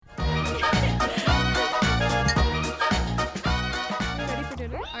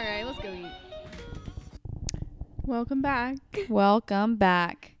Welcome back. Welcome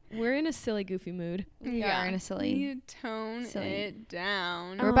back. We're in a silly, goofy mood. We are in a silly. We need to tone it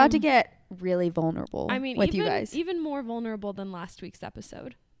down. We're about to get really vulnerable. I mean, with you guys. even more vulnerable than last week's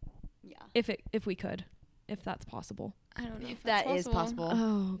episode. Yeah. If we could, if that's possible. I don't know if that is possible.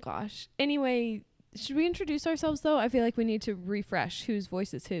 Oh gosh. Anyway, should we introduce ourselves though? I feel like we need to refresh whose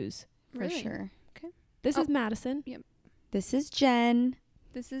voice is whose. For sure. Okay. This is Madison. Yep. This is Jen.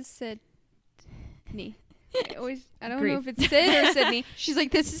 This is Sydney. I don't know if it's Sid or Sydney. She's like,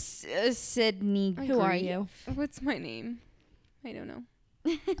 this is Sydney. Who are you? What's my name? I don't know.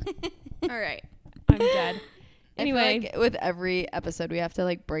 All right. I'm dead. Anyway, like with every episode we have to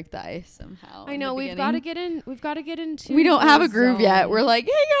like break the ice somehow. I know we've got to get into. We don't have a groove yet. We're like,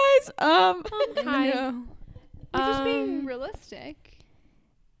 hey guys, hi. No. We're just being realistic.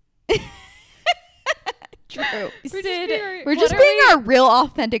 True. We're just being our real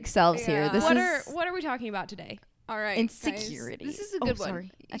authentic selves here. This what are we talking about today? All right, insecurities. Guys, this is a good one.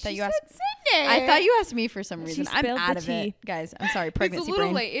 Sorry. I thought you asked me for some reason. I'm out of it, guys. I'm sorry. Pregnancy It's a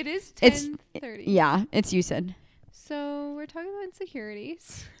little brain. late. It is 10:30. Yeah, it's you, Sid. So we're talking about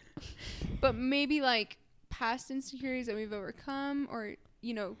insecurities, but maybe like past insecurities that we've overcome, or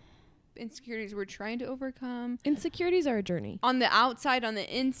insecurities we're trying to overcome. Insecurities are a journey. On the outside, on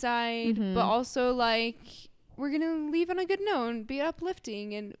the inside, but also like we're gonna leave on a good note and be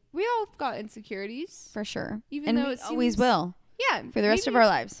uplifting. And we all got insecurities For sure. Even though we it always will. Yeah. For the rest of our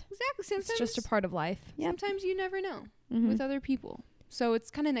lives. Exactly. Sometimes, it's just a part of life. Sometimes you never know with other people. So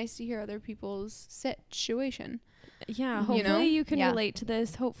it's kind of nice to hear other people's situation. Yeah. Hopefully you can relate to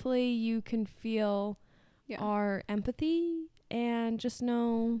this. Hopefully you can feel our empathy and just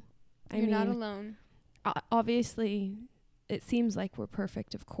know You're not alone. Obviously, it seems like we're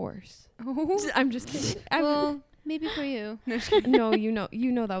perfect, of course. I'm just kidding. Well, maybe for you. No, you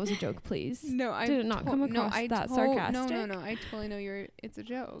know that was a joke, please. No, I did it not come across that sarcastic. No. I totally know it's a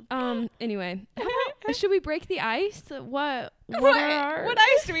joke. Anyway, should we break the ice? What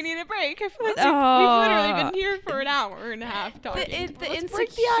ice do we need to break? I feel like we've literally been here for an hour and a half talking. The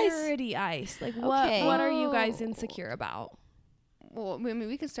insecurity ice. Like what are you guys insecure about? Well, I mean,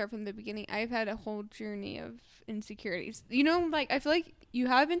 we can start from the beginning. I've had a whole journey of insecurities. I feel like you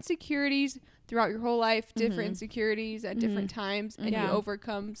have insecurities throughout your whole life, different insecurities at different times, and you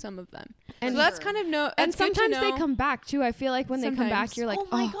overcome some of them. And so that's kind of and sometimes they come back too. I feel like when they come back, you're like, oh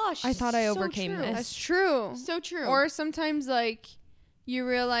my gosh, I thought I overcame this. That's true. So true. Or sometimes like you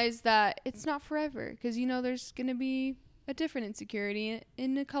realize that it's not forever because there's gonna be a different insecurity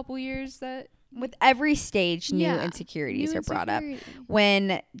in a couple years that. With every stage, new insecurities are brought up.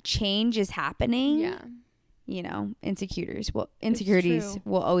 When change is happening, insecurities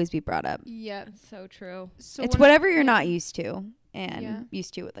will always be brought up. Yeah, it's so true. So it's whatever you're not used to and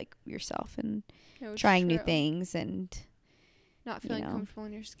used to with like yourself and trying new things and not feeling comfortable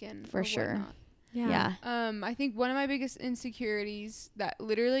in your skin. For sure. Whatnot. Yeah. I think one of my biggest insecurities that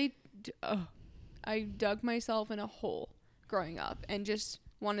literally I dug myself in a hole growing up and just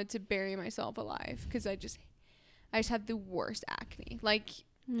wanted to bury myself alive because I just had the worst acne. Like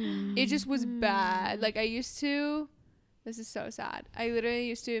it just was bad. Like I used to, this is so sad. I literally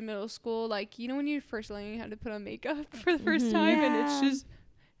used to in middle school, like when you're first learning how to put on makeup for the first time and it's just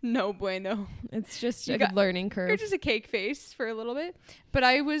no bueno. It's just a learning curve. You're just a cake face for a little bit. But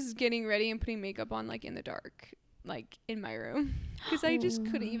I was getting ready and putting makeup on like in the dark, like in my room because I just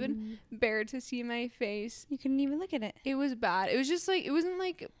couldn't even bear to see my face. You couldn't even look at it. It was bad. It was just like, it wasn't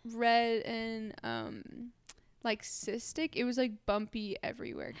like red and like cystic. It was like bumpy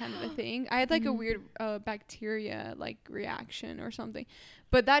everywhere kind of a thing. I had like a weird bacteria like reaction or something,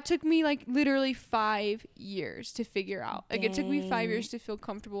 but that took me like literally 5 years to figure out. Like it took me 5 years to feel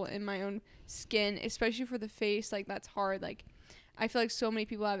comfortable in my own skin, especially for the face. Like that's hard. Like I feel like so many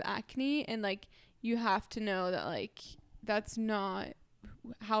people have acne and like you have to know that like that's not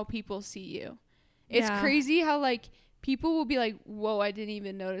how people see you. It's crazy how like people will be like, whoa, I didn't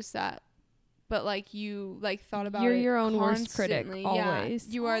even notice that. But like you like thought about You're it your own constantly. worst critic always.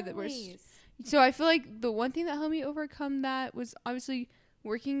 You are the worst. So I feel like the one thing that helped me overcome that was obviously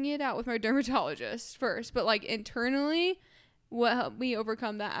working it out with my dermatologist first. But like internally, what helped me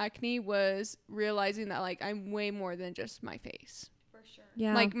overcome that acne was realizing that like I'm way more than just my face.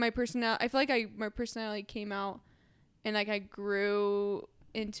 Yeah. Like my personality, I feel like my personality came out and like I grew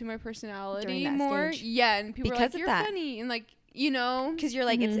into my personality more. Stage. Yeah. And people because were like, you're funny. And like, because you're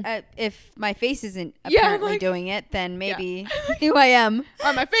like, it's if my face isn't apparently doing it, then maybe who I am.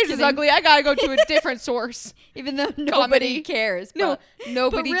 Or my face is ugly. I got to go to a different source. Even though nobody cares. No,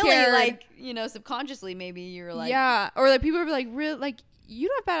 nobody really, cared. Like, subconsciously maybe you were like. Yeah. Or like people were like, real, like, you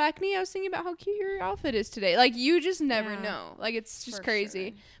don't have bad acne. I was thinking about how cute your outfit is today. Like, you just never know. Like, it's just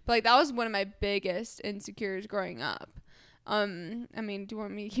crazy. Sure. But, like, that was one of my biggest insecurities growing up. I mean, do you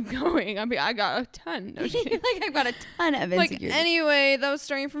want me to keep going? I mean, I got a ton. No, like, I've got a ton of insecurities. Like, anyway, that was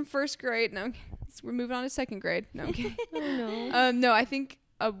starting from first grade. No, we're moving on to second grade. No, I'm kidding. Oh, no. No, I think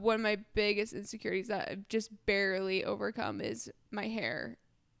one of my biggest insecurities that I've just barely overcome is my hair.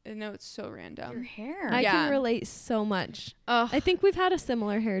 I know it's so random. Your hair. I can relate so much. I think we've had a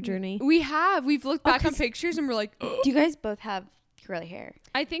similar hair journey. We've looked back on pictures and we're like, do you guys both have curly hair?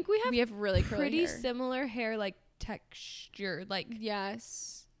 I think we have really curly pretty hair. Similar hair, like texture, like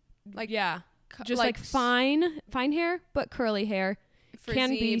yes, like just like fine hair, but curly hair.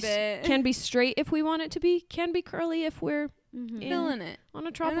 Can be straight if we want it to be. Can be curly if we're feeling it on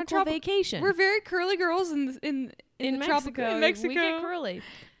a tropical vacation. We're very curly girls in Mexico. In Mexico, we get curly.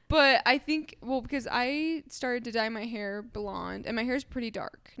 But I think, because I started to dye my hair blonde, and my hair is pretty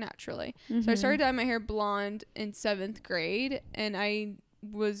dark naturally. So I started dyeing my hair blonde in 7th grade, and I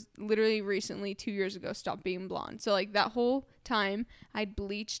was literally recently 2 years ago stopped being blonde. So like that whole time I'd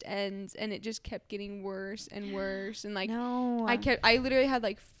bleached ends, and it just kept getting worse and worse. And like I literally had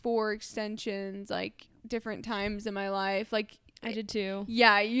like 4 extensions, like different times in my life. Like I did too.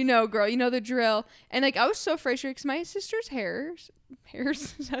 Yeah, girl, you know the drill. And like I was so frustrated because my sister's hairs,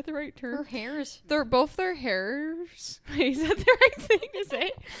 is that the right term? Her hairs. They're both their hairs. Is that the right thing to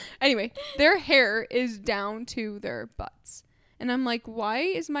say? Anyway, their hair is down to their butts. And I'm like, why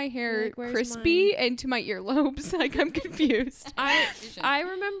is my hair crispy and to my earlobes? Like, I'm confused. I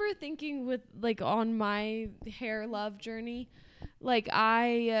remember thinking with like on my hair love journey, like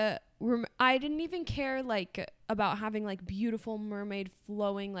I didn't even care like about having like beautiful mermaid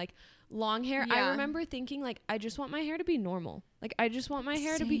flowing like long hair. Yeah. I remember thinking like I just want my hair to be normal. Like I just want my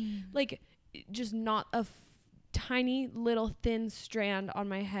hair to be like just not a tiny little thin strand on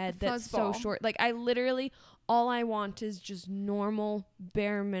my head that's so short. Like I literally all I want is just normal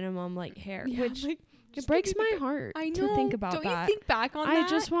bare minimum like hair, which like, it breaks my heart to think about that. Don't you think back on that? I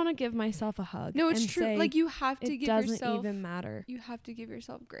just want to give myself a hug. No, it's true. Like you have to give yourself. It doesn't even matter. You have to give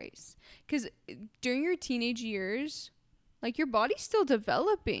yourself grace, because during your teenage years, like your body's still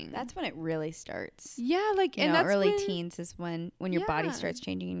developing. That's when it really starts. Yeah, like and that's early teens is when your body starts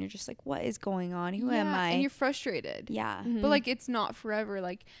changing, and you're just like, what is going on? Who am I? And you're frustrated. Yeah, but like it's not forever.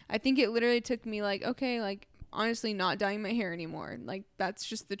 Like I think it literally took me like honestly not dyeing my hair anymore. Like that's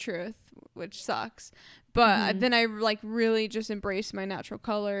just the truth, which sucks. But then I like really just embraced my natural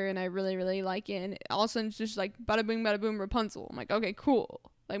color, and I really, really like it. And all of a sudden it's just like bada boom, Rapunzel. I'm like, okay, cool.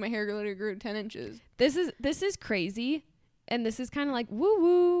 Like my hair literally grew 10 inches. This is crazy. And this is kind of like woo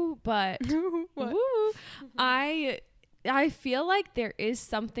woo, but woo. I feel like there is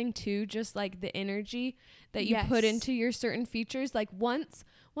something to just like the energy that you put into your certain features. Like once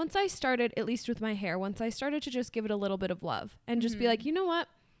I started, at least with my hair, once I started to just give it a little bit of love and just be like, you know what?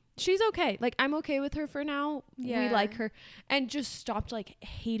 She's okay. Like I'm okay with her for now. Yeah. We like her. And just stopped like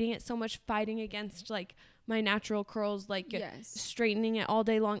hating it so much, fighting against like my natural curls, like straightening it all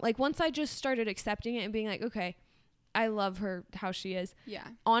day long. Like once I just started accepting it and being like, okay, I love her how she is. Yeah.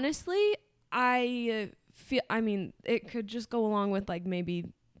 Honestly, I feel, I mean, it could just go along with like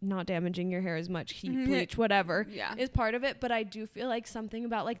maybe not damaging your hair as much, heat, bleach, whatever is part of it. But I do feel like something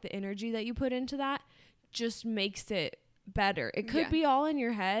about like the energy that you put into that just makes it better. It could be all in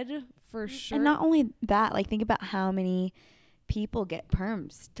your head for sure. And not only that, like think about how many people get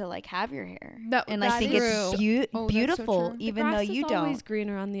perms to like have your hair and like think it's beautiful, so even though you don't. Always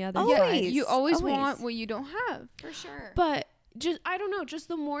greener on the other side. You always want what you don't have, for sure. But just I don't know, just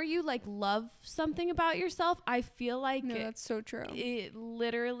the more you like love something about yourself, I feel like that's so true. It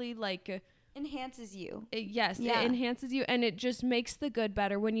literally like enhances you. It enhances you, and it just makes the good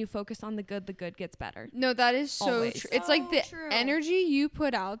better. When you focus on the good gets better. No, that is so true. It's like the energy you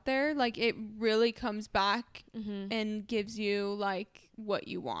put out there, like it really comes back and gives you like what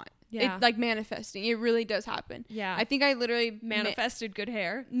you want. Yeah. It like manifesting. It really does happen. Yeah. I think I literally manifested good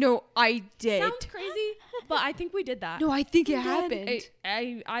hair. No, I did. Sounds crazy, but I think we did that. No, I think it happened.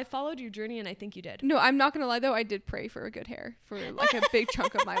 I followed your journey, and I think you did. No, I'm not going to lie though. I did pray for a good hair for like a big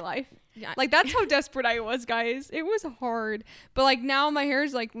chunk of my life. Yeah. Like that's how desperate I was, guys. It was hard. But like now my hair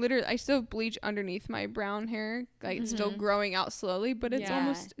is like literally, I still bleach underneath my brown hair. Like it's still growing out slowly, but it's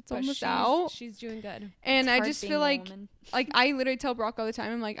almost out. She's doing good. And I just feel like I literally tell Brock all the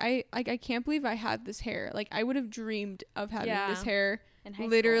time, I'm like, I can't believe I had this hair. Like I would have dreamed of having this hair. In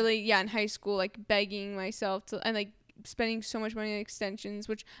high school, like begging myself to, and like spending so much money on extensions,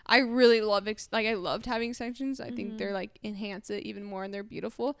 which I really love. I loved having extensions. I think they're like enhance it even more, and they're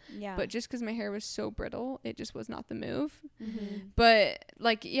beautiful. Yeah. But just because my hair was so brittle, it just was not the move. But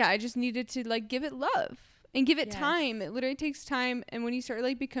like, yeah, I just needed to like give it love and give it time. It literally takes time. And when you start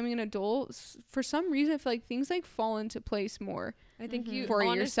like becoming an adult, for some reason, I feel like things like fall into place more. I think you for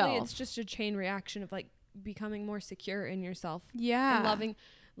honestly, yourself. it's just a chain reaction of like becoming more secure in yourself. Yeah. And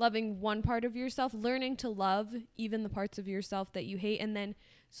loving one part of yourself, learning to love even the parts of yourself that you hate, and then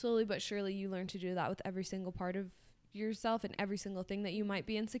slowly but surely you learn to do that with every single part of yourself and every single thing that you might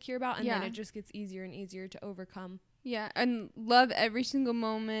be insecure about, and then it just gets easier and easier to overcome. Yeah, and love every single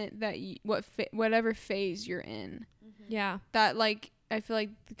moment that whatever phase you're in. Yeah. That like I feel like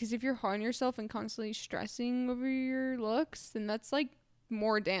because if you're hard on yourself and constantly stressing over your looks, then that's like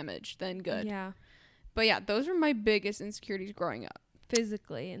more damage than good. Yeah. But yeah, those were my biggest insecurities growing up.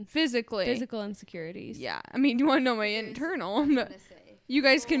 Physical insecurities. Yeah. I mean, you want to know my internal? You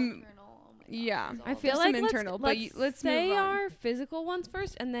guys can. Yeah. I feel like like internal, let's say move on. our physical ones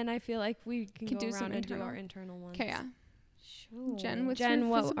first, and then I feel like we can go do around some and do internal. our internal ones. Okay, yeah. Sure. Jen,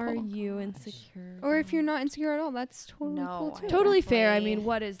 what what are you insecure? Or if you're not insecure at all, that's totally No, cool too. Totally fair. I mean,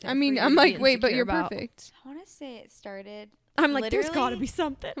 what is there? I mean, for you I'm to like, be wait, but insecure you're about? perfect. I want to say it started. I'm like, there's literally- got to be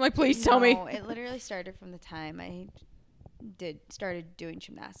something. I'm like, please tell me. No, it literally started from the time I started doing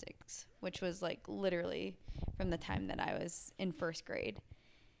gymnastics, which was like literally from the time that I was in first grade.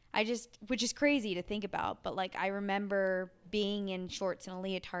 Which is crazy to think about, but like I remember being in shorts and a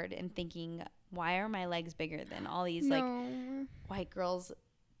leotard and thinking, why are my legs bigger than all these like white girls,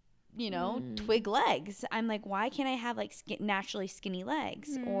 twig legs? I'm like, why can't I have like naturally skinny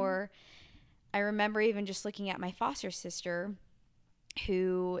legs? Or I remember even just looking at my foster sister,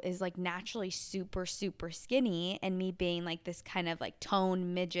 who is like naturally super, super skinny, and me being like this kind of like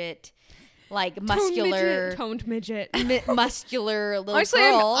toned midget, like muscular, toned midget, muscular little Actually,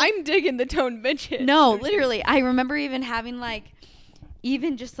 girl. I'm digging the toned midget. No, literally, I remember even having like,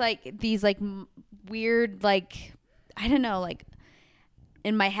 even just like these like weird like, I don't know, like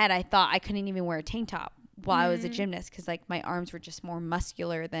in my head I thought I couldn't even wear a tank top while I was a gymnast because like my arms were just more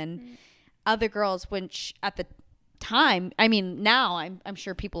muscular than other girls, which at the time, I mean now I'm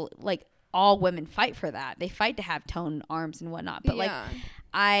sure people like all women fight for that. They fight to have toned arms and whatnot, but like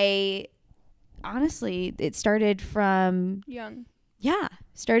I honestly, it started from young. Yeah,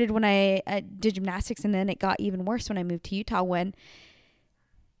 started when I did gymnastics, and then it got even worse when I moved to Utah, when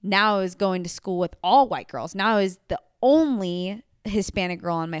now I was going to school with all white girls. Now I was the only Hispanic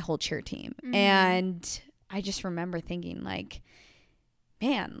girl on my whole cheer team. And I just remember thinking like,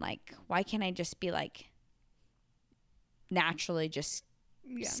 man, like, why can't I just be like naturally just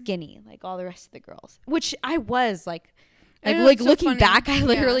skinny like all the rest of the girls? Which I was like looking back, I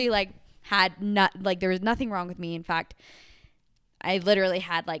literally like had there was nothing wrong with me. In fact, I literally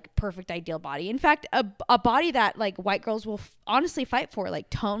had like perfect ideal body. In fact, a body that like white girls will honestly fight for, like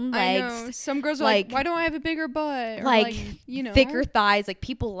toned legs. I know. Some girls are like, why don't I have a bigger butt? Or like thicker thighs. Like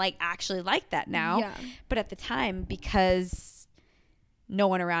people like actually like that now. Yeah. But at the time, because no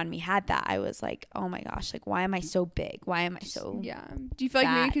one around me had that, I was like, oh my gosh, like why am I so big? Why am I so Yeah. Do you feel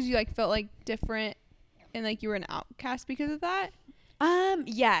like maybe because you like felt like different and like you were an outcast because of that?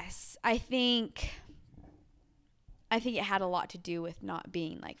 Yes. I think it had a lot to do with not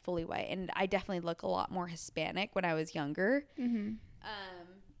being like fully white, and I definitely look a lot more Hispanic when I was younger.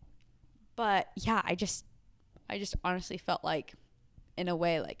 But yeah, I just honestly felt like, in a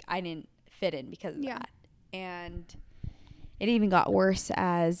way, like I didn't fit in because of that. And it even got worse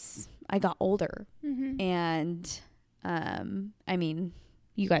as I got older. And I mean,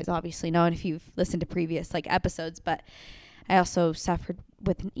 you guys obviously know, and if you've listened to previous like episodes, but I also suffered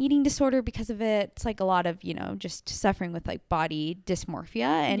with an eating disorder because of it. It's like a lot of, just suffering with like body dysmorphia.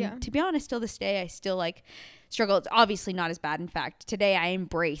 And to be honest, till this day, I still like struggle. It's obviously not as bad. In fact, today I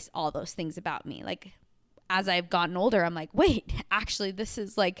embrace all those things about me. Like as I've gotten older, I'm like, wait, actually, this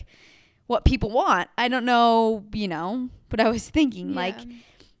is like what people want. I don't know, but I was thinking like,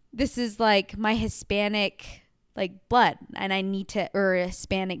 this is like my Hispanic like blood, and I need to, or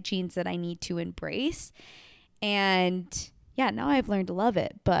Hispanic genes that I need to embrace. And yeah, now I've learned to love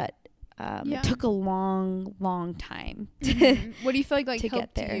it, but it took a long time. What do you feel like to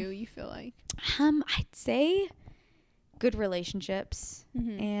helped get there? You feel like? I'd say good relationships.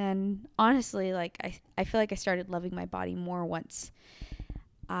 And honestly, like I feel like I started loving my body more once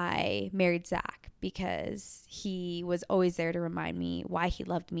I married Zach, because he was always there to remind me why he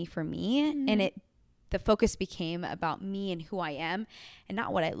loved me for me. And the focus became about me and who I am and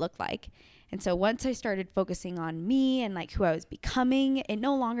not what I look like. And so once I started focusing on me and like who I was becoming, it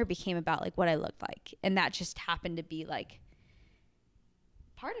no longer became about like what I looked like. And that just happened to be like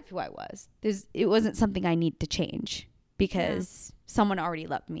part of who I was. It wasn't something I need to change because someone already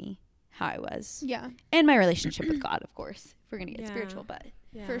loved me how I was. Yeah. And my relationship with God, of course, if we're going to get spiritual, but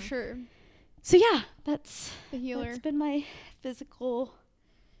for sure. So yeah, that's the healer. That's been my physical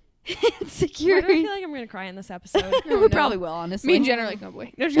Why insecurity. do I feel like I'm gonna cry in this episode? We probably will, honestly. Me and Jen are like, oh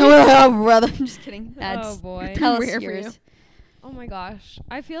boy. No, Oh, brother. I'm just kidding. Oh boy. Tell We're us here for yours. you. Oh my gosh.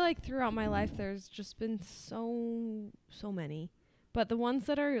 I feel like throughout my life there's just been so many. But the ones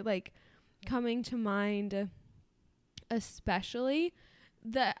that are like coming to mind especially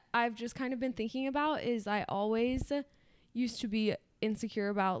that I've just kind of been thinking about is I always used to be insecure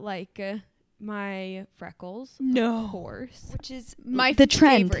about like my freckles. No. Of course. Which is My the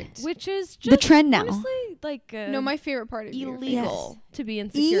trend. favorite. Which is just The trend now. honestly like No, my favorite part of your face. illegal to be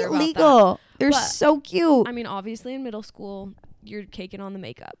insecure about that. Illegal. They're But so cute. I mean, obviously in middle school, you're caking on the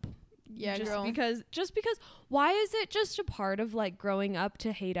makeup. Yeah, just girl. because why is it just a part of like growing up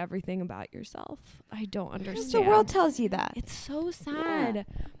to hate everything about yourself? I don't understand. Because the world tells you that. It's so sad.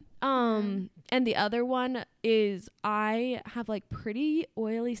 And the other one is I have like pretty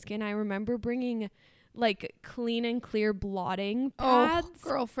oily skin. I remember bringing like clean and clear blotting pads. Oh,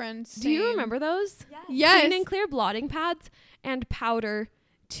 girlfriend. Do you same. remember those? Yes. Clean and clear blotting pads and powder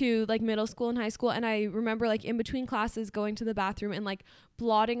to like middle school and high school. And I remember like in between classes going to the bathroom and like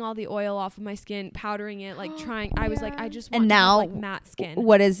blotting all the oil off of my skin, powdering it, like trying. I was like, I just want And to now, have, like matte skin.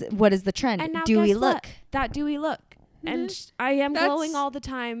 What is the trend? And now Dewy guess look. what? That dewy look. And I am glowing all the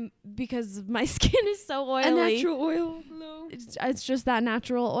time because my skin is so oily. A natural oil glow. It's just that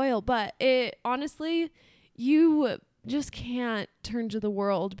natural oil. But it honestly, you just can't turn to the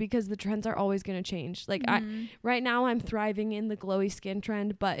world because the trends are always going to change. Like right now I'm thriving in the glowy skin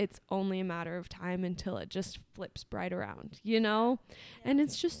trend, but it's only a matter of time until it just flips right around, you know? And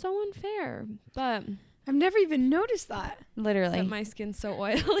it's just so unfair. But I've never even noticed that. Literally. that my skin's so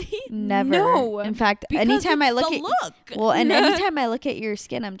oily. Never. No. In fact, Because anytime I it's look the at look. well, and anytime I look at your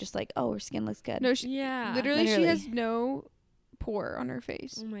skin, I'm just like, oh, her skin looks good. No, Yeah. literally, she Literally. has no pore on her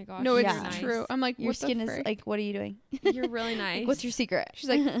face. Oh my gosh. No, it's Yeah. true. I'm like, Your what skin the is frick? like, what are you doing? You're really nice. What's your secret? She's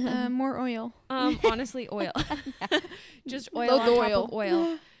like, more oil. Honestly, oil. Just oil Load on the top oil. of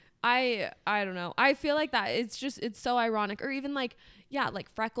oil. I don't know. I feel like that it's so ironic. Or even like, yeah,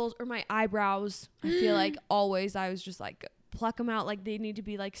 like freckles or my eyebrows. I feel like always I was just like pluck them out, like they need to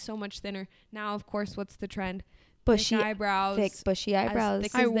be like so much thinner. Now, of course, what's the trend? Bushy Thick eyebrows. thick, bushy eyebrows.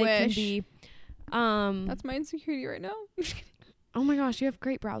 As thick I as they can wish. be. That's my insecurity right now. Oh my gosh, you have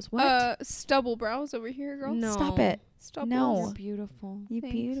great brows. What? Stubble brows over here, girl. No. Stop it. Stubble. No. You're beautiful. You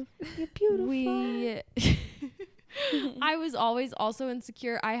Thanks. beautiful. You're beautiful. We I was always also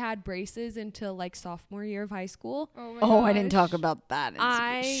insecure. I had braces until like sophomore year of high school. Oh, my Oh, I didn't gosh. talk about that.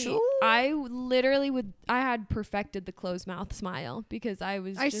 I literally I had perfected the closed mouth smile because I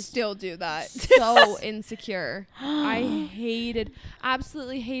was I just still do that. so insecure. I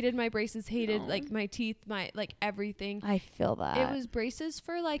absolutely hated my braces, hated No. like my teeth, my like everything. I feel that. It was braces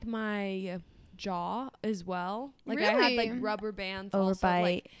for like my jaw as well. Like I had like Really? rubber bands also, Overbite.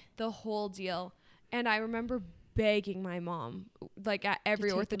 like the whole deal. And I remember begging my mom, like at every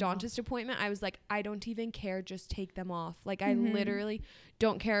take them orthodontist appointment, I was like, I don't even care, just take them off. Like I literally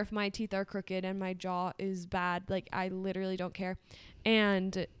don't care if my teeth are crooked and my jaw is bad. Like I literally don't care.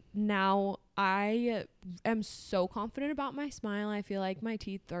 And now I am so confident about my smile. I feel like my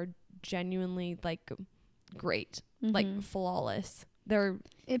teeth are genuinely like great, like flawless.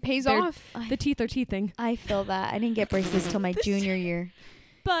 It pays They're- off. The teeth are teething. I feel that. I didn't get braces till my junior year.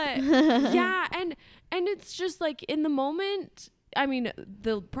 But yeah, and it's just like in the moment, I mean,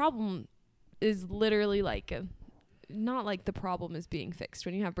 the problem is literally like not like the problem is being fixed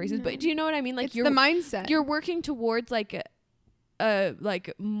when you have braces, but do you know what I mean? Like It's the mindset. you're working towards like a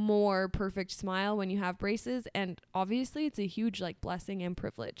like more perfect smile when you have braces, and obviously it's a huge like blessing and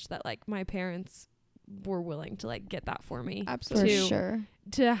privilege that like my parents were willing to like get that for me. For Absolutely. sure.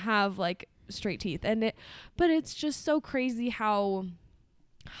 To have like straight teeth. But it's just so crazy how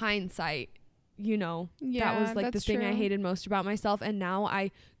hindsight, you know, Yeah, that was like the that's thing I true. hated most about myself, and now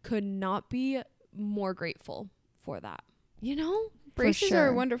I could not be more grateful for that, you know. Braces are a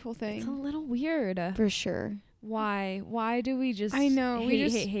sure. wonderful It's thing. a little weird. For sure. Why do we just I know, we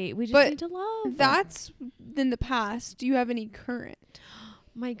just- hate we just but need to love. That's in the past. Do you have any current?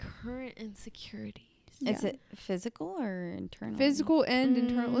 My current insecurities. Is Yeah. it physical or internal? Physical and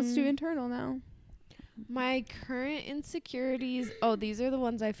internal? Let's do internal now. My current insecurities, these are the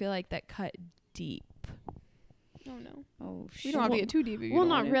ones I feel like that cut deep. Oh no. Oh shit. We don't want to get too deep. Well,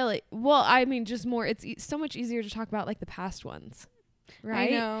 not really. Well, I mean, just more. It's so much easier to talk about like the past ones,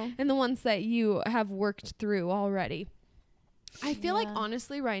 right? I know. And the ones that you have worked through already. I feel like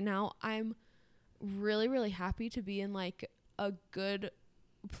honestly right now I'm really, really happy to be in like a good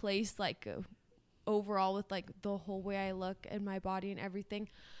place, like overall with like the whole way I look and my body and everything.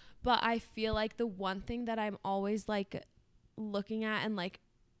 But I feel like the one thing that I'm always like looking at and like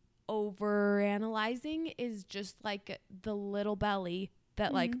over analyzing is just like the little belly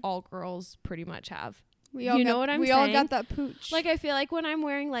that like all girls pretty much have. We all know what I'm saying? We all got that pooch. Like I feel like when I'm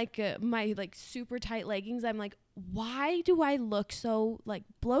wearing like my like super tight leggings, I'm like, why do I look so like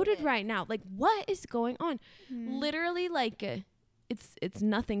bloated right now? Like what is going on? Literally like it's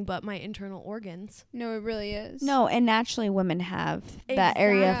nothing but my internal organs. No, it really is. No, and naturally women have that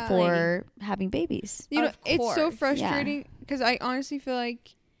area for having babies. You know, it's so frustrating because I honestly feel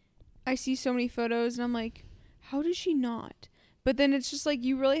like I see so many photos and I'm like, how does she not? But then it's just like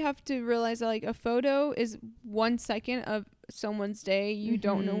you really have to realize that like a photo is 1 second of someone's day. You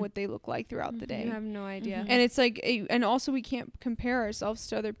don't know what they look like throughout the day. You have no idea. And it's like, and also we can't compare ourselves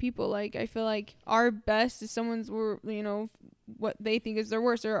to other people. Like I feel like our best is someone's, you know, what they think is their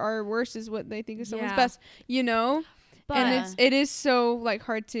worst, or our worst is what they think is someone's best. You know, but and it is so like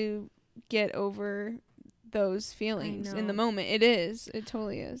hard to get over those feelings in the moment. It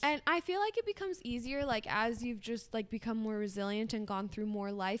totally is. And I feel like it becomes easier like as you've just like become more resilient and gone through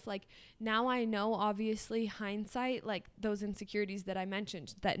more life. Like now I know, obviously hindsight, like those insecurities that I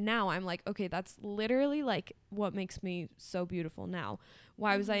mentioned, that now I'm like, okay, that's literally like what makes me so beautiful now.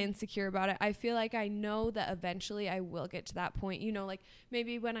 Why was I insecure about it? I feel like I know that eventually I will get to that point. You know, like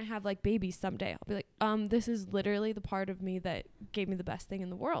maybe when I have like babies someday, I'll be like, this is literally the part of me that gave me the best thing in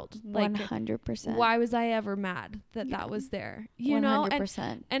the world. Like 100%. Why was I ever mad that was there? You 100%. Know?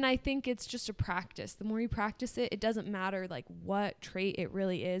 100%. And I think it's just a practice. The more you practice it, it doesn't matter like what trait it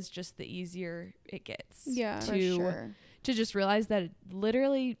really is, just the easier it gets. Yeah, for sure. To just realize that it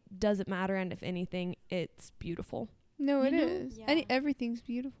literally doesn't matter. And if anything, it's beautiful. No, it is. Yeah. Everything's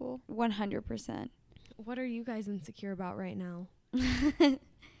beautiful. 100%. What are you guys insecure about right now?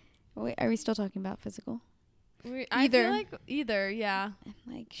 Wait, are we still talking about physical? I feel like either, yeah. I'm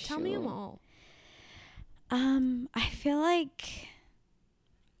like, tell me them all. I feel like,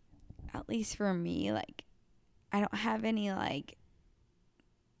 at least for me, like, I don't have any like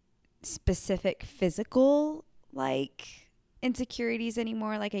specific physical like insecurities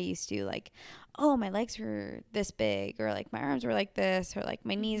anymore like I used to. Like, oh, my legs were this big, or like my arms were like this, or like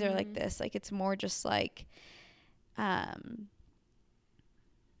my knees are like this. Like it's more just like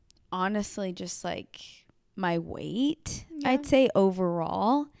honestly just like my weight. I'd say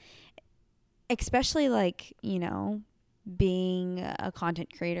overall, especially like, you know, being a content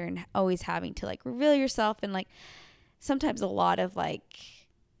creator and always having to like reveal yourself, and like sometimes a lot of like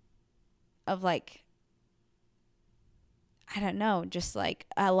I don't know, just like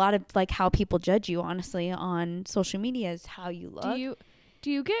a lot of like how people judge you honestly on social media is how you look.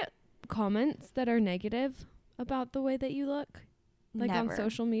 Do you get comments that are negative about the way that you look? Like Never. On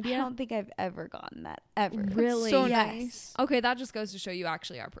social media? I don't think I've ever gotten that ever. Really? So yes. Nice. Okay, that just goes to show you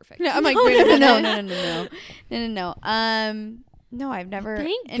actually are perfect. Yeah, I'm like, No, no, I've never.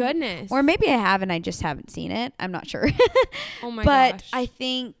 Thank goodness. Or maybe I have and I just haven't seen it. I'm not sure. Oh my gosh. But gosh. I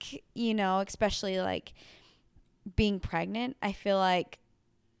think, you know, especially like being pregnant, I feel like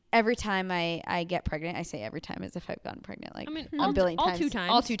every time I get pregnant, I say every time as if I've gotten pregnant, like I mean, all 2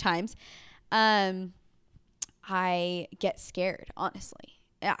 times. All 2 times. I get scared, honestly.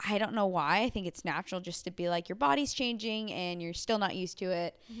 I don't know why. I think it's natural just to be like your body's changing and you're still not used to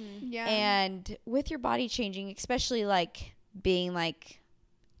it. Yeah. And with your body changing, especially like being like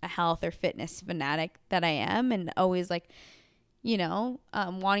a health or fitness fanatic that I am, and always like, you know,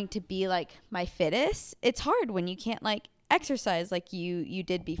 wanting to be like my fittest, it's hard when you can't like exercise like you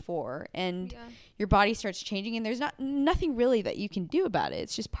did before, and your body starts changing, and there's nothing really that you can do about it.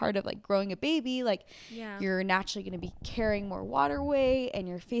 It's just part of like growing a baby. Like you're naturally going to be carrying more water weight, and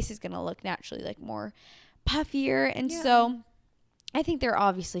your face is going to look naturally like more puffier. And so I think there are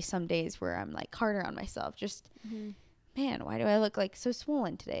obviously some days where I'm like harder on myself, just man, why do I look like so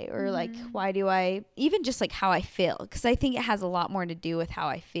swollen today? Or like, why do I, even just like how I feel? Because I think it has a lot more to do with how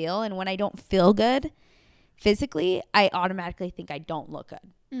I feel. And when I don't feel good physically, I automatically think I don't look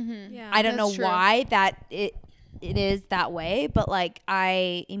good. Yeah, I don't know why that it is that way, but like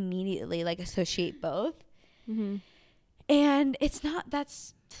I immediately like associate both. And it's not,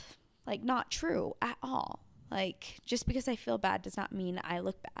 that's like not true at all. Like, just because I feel bad does not mean I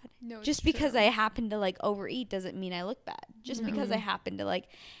look bad. No, just because I happen to like overeat doesn't mean I look bad. Just because I happen to like,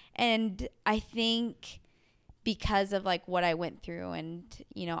 and I think because of like what I went through and,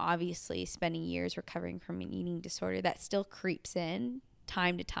 you know, obviously spending years recovering from an eating disorder, that still creeps in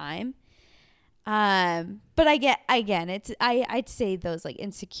time to time. But I'd say those like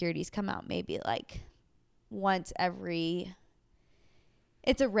insecurities come out maybe like once every,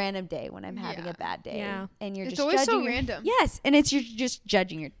 it's a random day when I'm having a bad day. Yeah. And you're It's just always judging so random. Yes. And you're just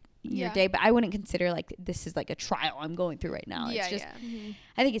judging your day, but I wouldn't consider like this is like a trial I'm going through right now. It's just,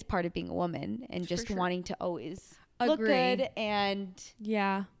 I think it's part of being a woman and just wanting to always look good and,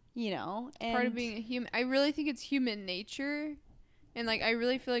 you know, and part of being a human. I really think it's human nature. And like,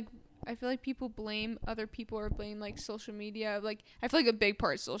 I feel like people blame other people or blame like social media. Like, I feel like a big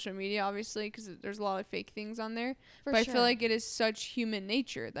part is social media, obviously, because there's a lot of fake things on there. But I feel like it is such human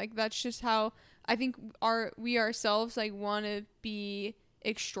nature. Like, that's just how I think we ourselves like want to be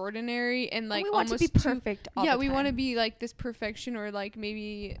extraordinary and like we want almost to be perfect all the we time. want to be like this perfection, or like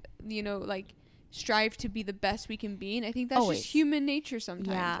maybe, you know, like strive to be the best we can be. And I think that's just human nature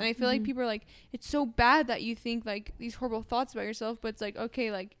sometimes. And I feel like people are like, it's so bad that you think like these horrible thoughts about yourself, but it's like,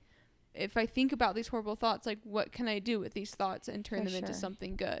 okay, like if I think about these horrible thoughts, like what can I do with these thoughts and turn them into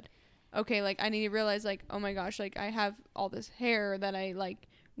something good? Okay, like I need to realize like, oh my gosh, like I have all this hair that I like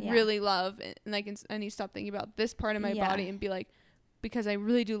really love, and like I need to stop thinking about this part of my body and be like, because I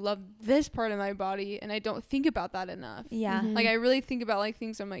really do love this part of my body and I don't think about that enough. Like I really think about like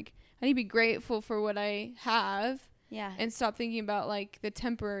things. I'm like, I need to be grateful for what I have and stop thinking about like the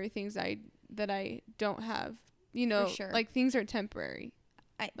temporary things that I don't have, you know, like things are temporary.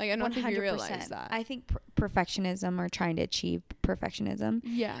 I don't think you realize that. I think perfectionism or trying to achieve perfectionism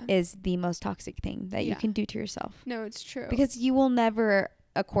is the most toxic thing that you can do to yourself. No, it's true. Because you will never,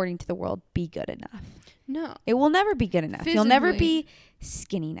 according to the world, be good enough. No. It will never be good enough. Physically. You'll never be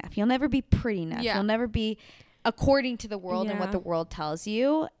skinny enough. You'll never be pretty enough. You'll never be according to the world and what the world tells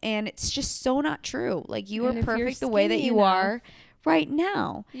you. And it's just so not true. Like you are perfect the way that you are right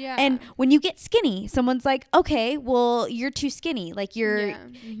now. And when you get skinny, someone's like, okay, well, you're too skinny. Like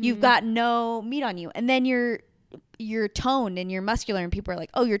you've got no meat on you. And then you're toned and you're muscular and people are like,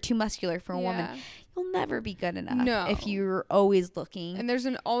 oh, you're too muscular for a woman. You'll never be good enough if you're always looking. And there's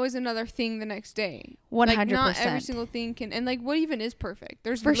always another thing the next day. 100%. Like not every single thing can, and like what even is perfect?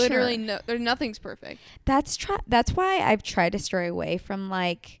 There's literally nothing's perfect. That's why I've tried to stray away from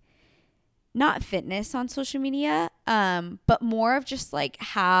like not fitness on social media, but more of just like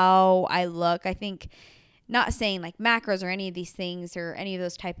how I look. I think not saying like macros or any of these things or any of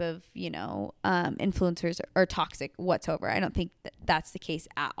those type of, you know, influencers are toxic whatsoever. I don't think that's the case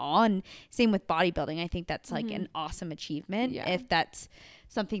at all. And same with bodybuilding. I think that's like an awesome achievement if that's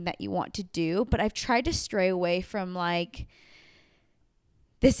something that you want to do. But I've tried to stray away from like,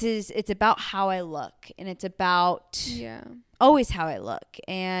 it's about how I look and it's about always how I look.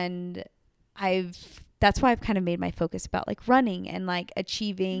 And that's why I've kind of made my focus about like running and like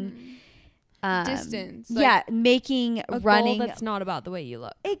achieving distance. Making a running goal that's not about the way you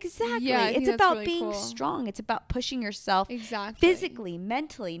look. Exactly. It's about really being strong. It's about pushing yourself physically,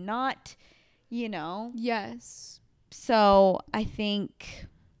 mentally, not, you know. So I think,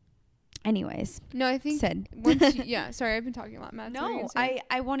 anyways. No, I think sorry, I've been talking a lot, Matt. No,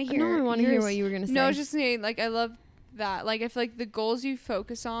 I want to hear. No, I want to hear what you were gonna say. No, I was just saying, like, I love that. Like, I feel like the goals you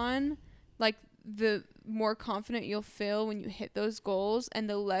focus on, like, the more confident you'll feel when you hit those goals, and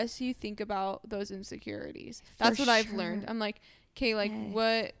the less you think about those insecurities. That's what I've learned. I'm like, okay, like,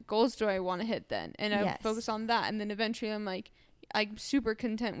 what goals do I want to hit then? And I focus on that, and then eventually I'm like, I'm super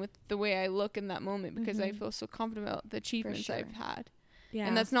content with the way I look in that moment because I feel so confident about the achievements I've had.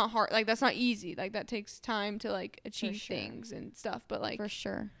 And that's not hard. Like, that's not easy. Like, that takes time to, like, achieve things and stuff. But, like, for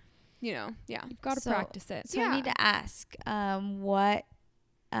sure, you know, you've got to practice it. So I need to ask, what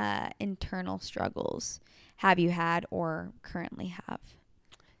internal struggles have you had or currently have?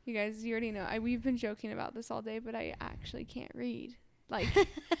 You guys, you already know. We've been joking about this all day, but I actually can't read. Like,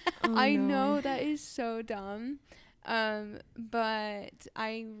 I know that is so dumb. But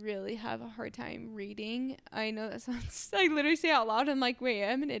I really have a hard time reading. I know that sounds, I literally say out loud, I'm like, wait,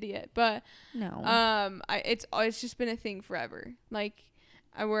 I'm an idiot. But no, it's just been a thing forever. Like,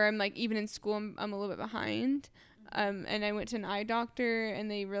 where I'm like, even in school, I'm a little bit behind. And I went to an eye doctor,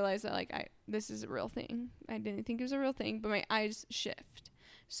 and they realized that like this is a real thing. I didn't think it was a real thing, but my eyes shift.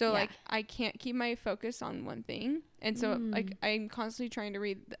 So like I can't keep my focus on one thing, and so like I'm constantly trying to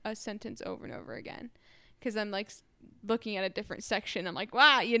read a sentence over and over again, because I'm like looking at a different section. I'm like,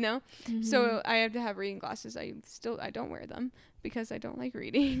 wow, you know. So I have to have reading glasses. I don't wear them because I don't like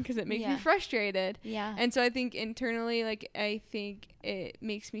reading because it makes me frustrated. And so I think internally, like I think it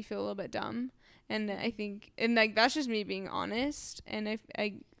makes me feel a little bit dumb. And I think, and like, that's just me being honest. And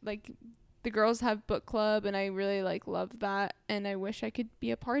I like the girls have book club, and I really like love that, and I wish I could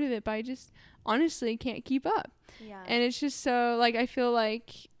be a part of it, but I just honestly can't keep up. Yeah. And it's just so like I feel like,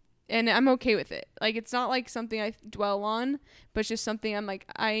 and I'm okay with it. Like it's not like something I dwell on, but it's just something I'm like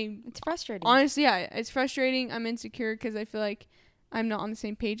it's frustrating. Honestly, yeah, it's frustrating. I'm insecure because I feel like I'm not on the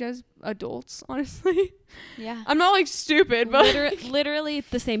same page as adults. Honestly, Yeah. I'm not like stupid, but literally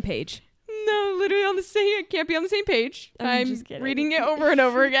the same page. no, literally on the same. I can't be on the same page. I'm I'm just kidding. reading it over and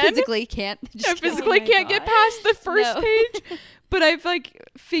over again. Physically can't. I physically my can't get God. past the first No. page. But I've like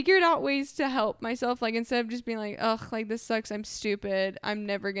figured out ways to help myself. Like instead of just being like, ugh, like this sucks. I'm stupid. I'm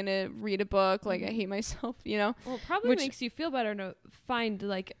never gonna read a book. Like I hate myself. You know. Well, it probably Which- makes you feel better to find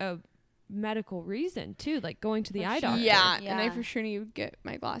like a medical reason too, like going to the eye sure. doctor. Yeah, and I Yeah. for sure need to get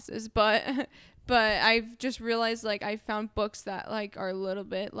my glasses. But I've just realized like I found books that like are a little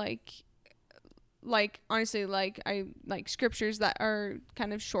bit like honestly like I like scriptures that are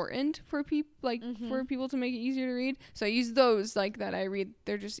kind of shortened for people like for people to make it easier to read. So I use those like that I read.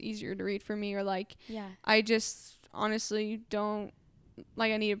 They're just easier to read for me. Or like Yeah. I just honestly don't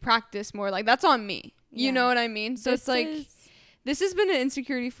like I need to practice more. Like that's on me. You Yeah. know what I mean? So it's like is- this has been an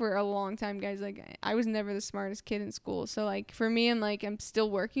insecurity for a long time, guys. Like I was never the smartest kid in school. So like for me, I'm still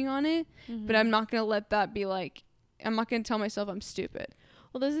working on it, but I'm not going to let that be like, I'm not going to tell myself I'm stupid.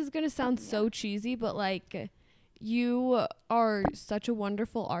 Well, this is going to sound so cheesy, but like you are such a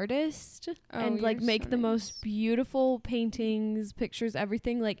wonderful artist and like you're make so the nice. most beautiful paintings, pictures,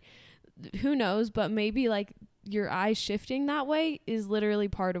 everything. Like who knows, but maybe like your eyes shifting that way is literally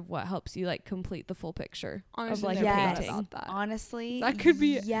part of what helps you like complete the full picture Honestly, of like never a thought painting. about that. Honestly, That could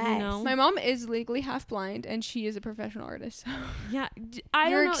be- yes. you know? My mom is legally half blind and she is a professional artist. So. Yeah, I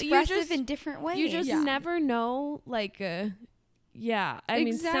You're don't know. expressive in different ways. You just Yeah. never know, like, yeah. I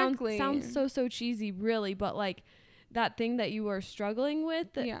Exactly. mean, sounds so cheesy, really, but like that thing that you are struggling with,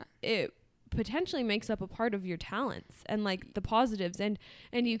 Yeah. it potentially makes up a part of your talents and like the positives, and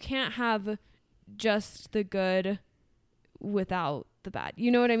you can't have just the good without the bad.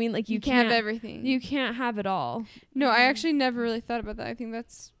 You know what I mean? Like You can't have everything. You can't have it all. No, I actually never really thought about that. I think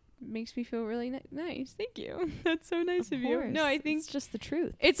that's makes me feel really nice. Thank you. That's so nice of you. No, I think it's just the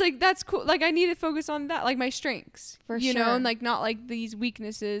truth. it's like that's cool. Like I need to focus on that, like my strengths, For you know, sure. and like not like these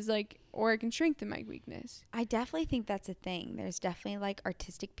weaknesses, like or I can strengthen my weakness. I definitely think that's a thing. There's definitely like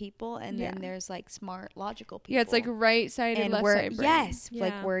artistic people, and Yeah. then there's like smart, logical people. Yeah, it's like right side and left where, side brain. yes, Yeah.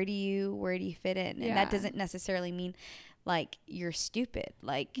 like where do you fit in? And Yeah. that doesn't necessarily mean like you're stupid,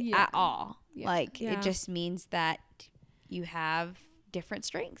 like Yeah. at all. Yeah. Like Yeah. it just means that you have different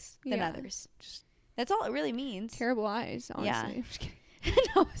strengths than Yeah. others. That's all it really means. Terrible eyes, honestly. Yeah. I'm just kidding.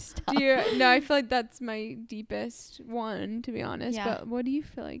 No, stop. No, I feel like that's my deepest one, to be honest. Yeah. But what do you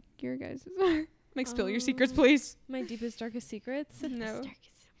feel like your guys' are? Like, spill your secrets, Um, please. My deepest, darkest secrets. No.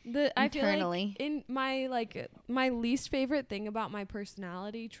 I feel like Internally. in my least favorite thing about my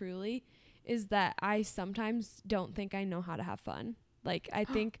personality truly is that I sometimes don't think I know how to have fun. Like I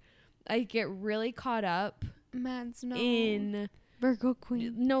think I get really caught up Man's no. in Virgo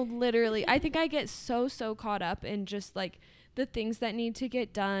queen. no, literally. I think I get so caught up in just like the things that need to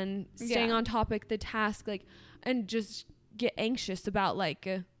get done, staying Yeah. on topic, the task, like, and just get anxious about like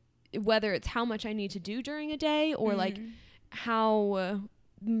whether it's how much I need to do during a day or like Mhm. how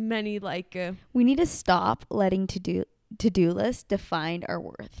many like We need to stop letting to-do lists define our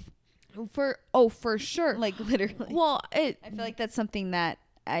worth. for sure. Like literally. Well, I feel like that's something that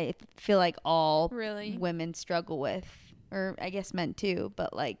I feel like all Really? women struggle with, or I guess men too,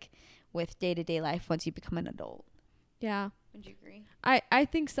 but like with day-to-day life once you become an adult. yeah. Would you agree? I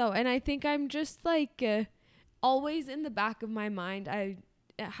think so. And I think I'm just like always in the back of my mind, I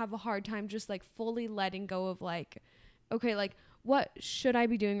have a hard time just like fully letting go of like, okay, like what should I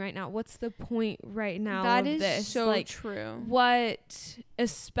be doing right now? What's the point right now That of is this? so like, true. what,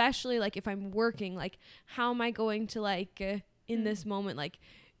 especially like if I'm working, like how am I going to like in this moment, like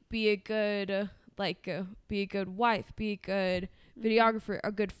be a good, be a good wife, be a good videographer,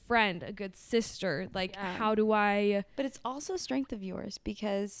 a good friend, a good sister. Like Yeah. how do I, But it's also a strength of yours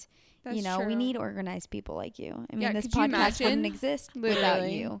because That's you know we true. need organized people like you. I mean, Yeah, this could you podcast wouldn't imagine? exist without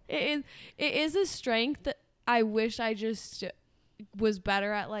Literally. you. it is a strength that I wish I just was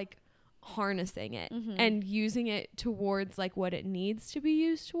better at like harnessing it Mhm. and using it towards like what it needs to be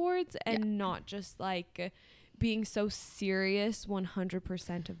used towards and Yeah. not just like being so serious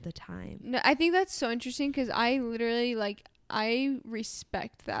 100% of the time. No, I think that's so interesting because I literally like I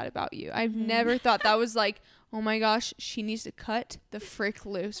respect that about you. I've Mhm. never thought that was like oh my gosh, she needs to cut the frick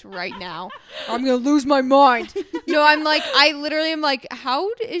loose right now. I'm going to lose my mind. No, I'm like, I literally am like, how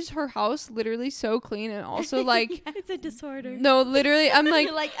is her house literally so clean? And also like, It's a disorder. no, literally, I'm like,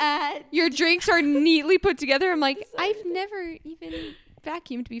 You're like, your drinks are neatly put together. I'm like, I've never even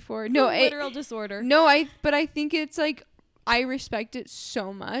vacuumed before. It's No, a literal disorder. no, but I think it's like, I respect it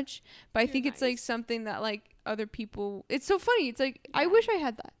so much, but I think it's like nice. something that like other people, it's so funny. It's like, I wish I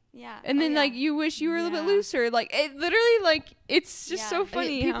had that. yeah. And then like you wish you were a little bit looser. Like it literally like it's just so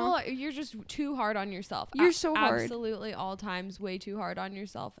funny. You're just too hard on yourself. You're so hard. Absolutely all times way too hard on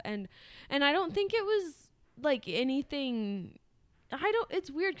yourself. And I don't think it was like anything. It's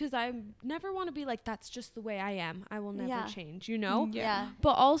weird because I never want to be like, that's just the way I am. I will never change, you know? Yeah.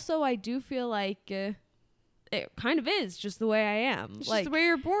 But also I do feel like it kind of is just the way I am. It's like just the way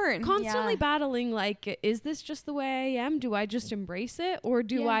you're born. constantly battling, like, is this just the way I am? Do I just embrace it? Or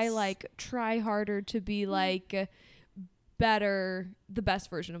do I like try harder to be like the best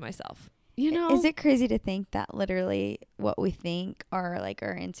version of myself? You know? Is it crazy to think that literally what we think are like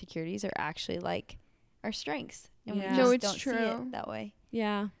our insecurities are actually like our strengths? And we Yeah. just it's don't true. see it that way.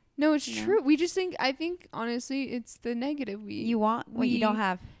 Yeah. No, it's You know? true. We just I think honestly, it's the negative. You want what you don't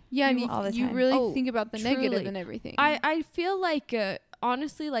have. Yeah, and all the you time. really think about the negative truly. and everything. I feel like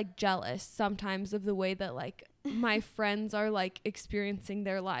honestly like jealous sometimes of the way that like my friends are like experiencing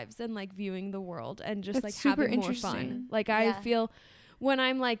their lives and like viewing the world and just That's like super having more interesting. fun. Like I feel when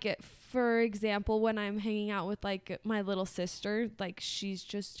I'm like for example, when I'm hanging out with like my little sister, like she's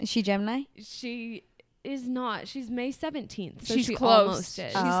just Is she Gemini? she is not. She's May 17th. So She's she close. almost is.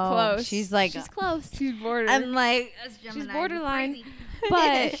 She's close. She's like She's close. She's border. I'm like that's Gemini. She's borderline.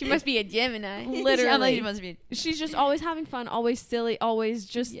 But she must be a Gemini. literally, she must be. she's just always having fun, always silly, always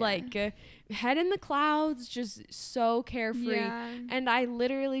just like head in the clouds, just so carefree. Yeah. And I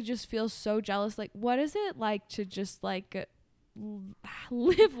literally just feel so jealous. Like, what is it like to just like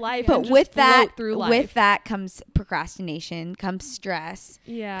live life? But and just with that, float through life? with that comes procrastination, comes stress,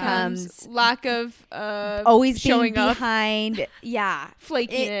 comes lack of always showing being up, behind. Yeah,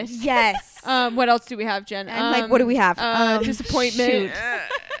 flakiness. yes. What else do we have, Jen? And like, what do we have? Disappointment.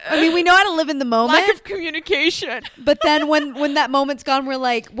 I mean, we know how to live in the moment, Lack of communication. but then when that moment's gone, we're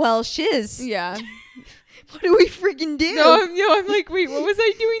like, well, shiz. Yeah. What do we freaking do? I'm like, wait, what was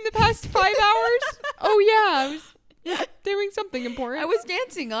I doing the past 5 hours? Oh yeah, I was doing something important. I was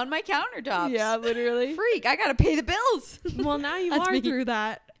dancing on my countertops. Yeah, literally. Freak, I gotta pay the bills. Well, now you That's are me. through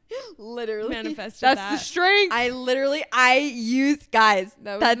that. Literally. Manifested That's that. the strength. I use guys.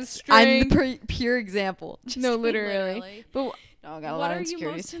 That was That's the I'm the strength. pure example. No, literally. But No, I got a What lot are of you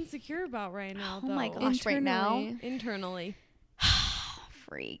insecurities. most insecure about right now, Oh though? my gosh, right now. Internally.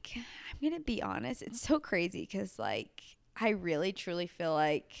 Freak. I'm gonna be honest. It's so crazy because like I really truly feel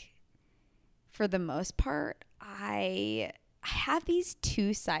like for the most part I have these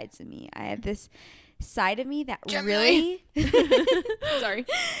two sides of me. I have this side of me that really sorry.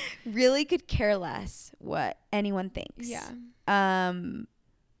 really could care less what anyone thinks. Yeah.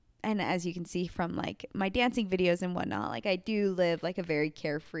 And as you can see from like my dancing videos and whatnot, like I do live like a very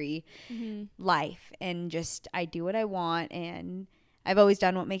carefree life and just I do what I want and I've always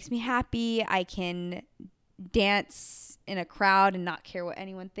done what makes me happy. I can dance in a crowd and not care what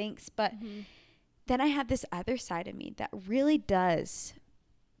anyone thinks. But then I have this other side of me that really does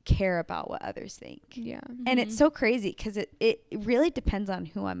care about what others think. Yeah. And it's so crazy because it really depends on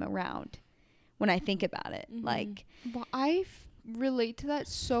who I'm around when I think about it. Like, Well, I relate to that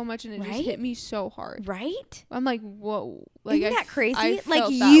so much and it just hit me so hard. right? I'm like, whoa. Like, Isn't that crazy? I Like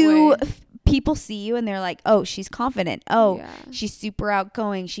felt that way. people see you and they're like, oh, she's confident. Oh, Yeah. she's super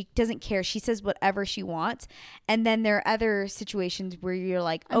outgoing. She doesn't care. She says whatever she wants. And then there are other situations where you're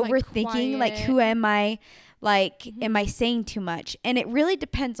like I'm, like, overthinking, like, quiet. who am I? Like, am I saying too much? And it really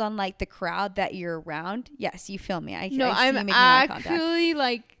depends on like the crowd that you're around. Yes, you feel me. I see you I'm making eye contact. actually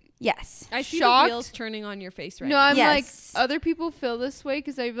like, Yes. I see shocked. the wheels turning on your face right no, now. I'm Yes. like, other people feel this way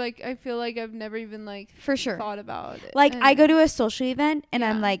because I feel like I've never even like For sure. thought about it. Like And I go to a social event and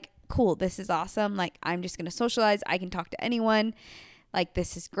I'm Yeah. like, cool, this is awesome. Like I'm just going to socialize. I can talk to anyone. Like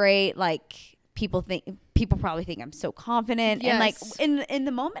this is great. Like people probably think I'm so confident. And like Yes. in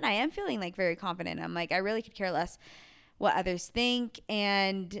the moment I am feeling like very confident. I'm like, I really could care less what others think.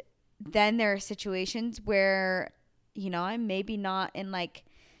 And then there are situations where, you know, I'm maybe not in like,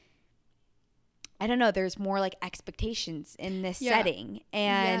 I don't know, there's more like expectations in this Yeah. setting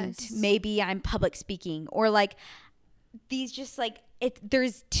and Yes. maybe I'm public speaking or like these just like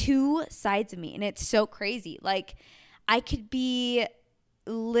there's two sides of me and it's so crazy. Like I could be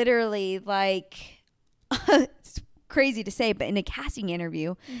literally like it's crazy to say, but in a casting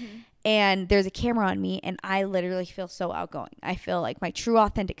interview and there's a camera on me and I literally feel so outgoing. I feel like my true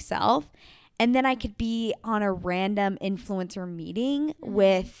authentic self. And then I could be on a random influencer meeting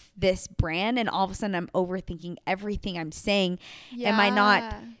with this brand and all of a sudden I'm overthinking everything I'm saying. Yeah.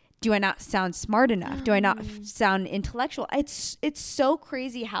 Do I not sound smart enough? Do I not sound intellectual? It's so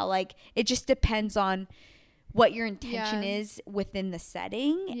crazy how like it just depends on what your intention is within the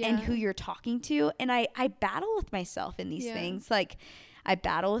setting and who you're talking to. And I battle with myself in these things. Like I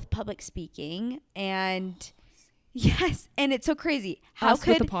battle with public speaking and yes. And it's so crazy. How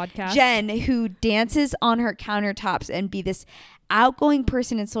could the podcast. Jen, who dances on her countertops and be this outgoing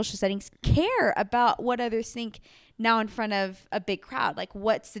person in social settings, care about what others think now in front of a big crowd? Like,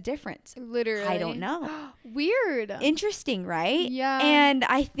 what's the difference? Literally. I don't know. Weird. Interesting, right? Yeah. And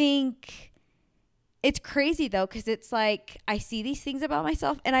I think it's crazy, though, because it's like I see these things about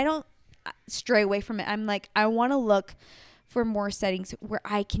myself and I don't stray away from it. I'm like, I want to look for more settings where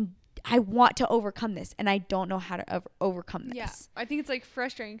I want to overcome this and I don't know how to overcome this. Yeah. I think it's like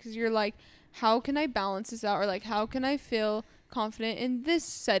frustrating because you're like, how can I balance this out? Or like, how can I feel confident in this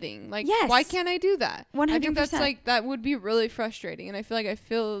setting? Like, why can't I do that? 100%. I think that's like, that would be really frustrating. And I feel like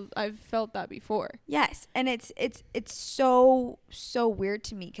I've felt that before. Yes. And it's so weird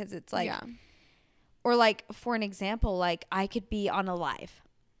to me because it's like, or like for an example, like I could be on a live.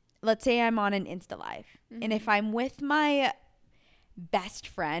 Let's say I'm on an Insta live. And if I'm with my best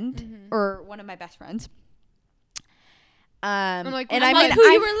friend or one of my best friends, I'm like, and I'm I like, mean, who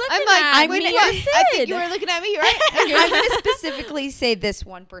you I'm, were looking I'm like, at? I'm When gonna, I think you were looking at me, right? Okay. I'm gonna specifically say this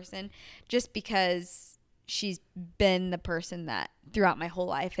one person just because she's been the person that throughout my whole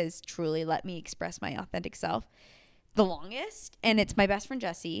life has truly let me express my authentic self the longest, and it's my best friend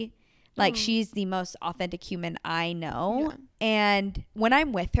Jessie. Like she's the most authentic human I know, and when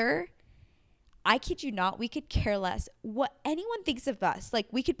I'm with her, I kid you not, we could care less what anyone thinks of us. Like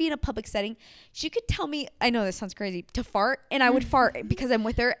we could be in a public setting. She could tell me, I know this sounds crazy, to fart, and I would fart because I'm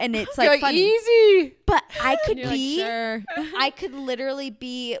with her, and it's like funny. Easy. But I could be, like, sure. I could literally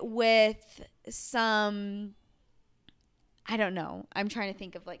be with some, I don't know. I'm trying to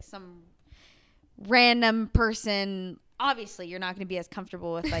think of like some random person. Obviously, you're not going to be as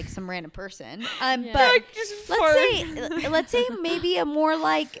comfortable with like some random person. But Like, let's say maybe a more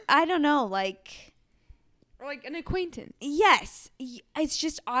like, I don't know, like, or like an acquaintance. yes, it's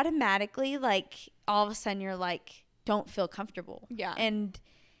just automatically like all of a sudden you're like don't feel comfortable. Yeah. And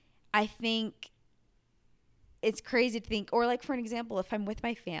I think it's crazy to think, or like for an example, if I'm with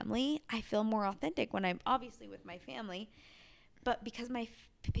my family, I feel more authentic when I'm obviously with my family, but because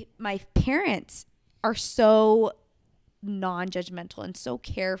my parents are so non-judgmental and so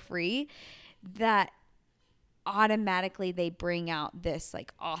carefree that automatically they bring out this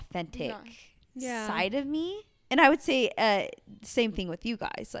like authentic side of me. And I would say same thing with you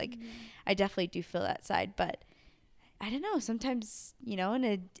guys. Like I definitely do feel that side, but I don't know, sometimes, you know, in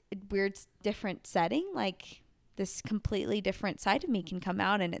a weird different setting, like this completely different side of me can come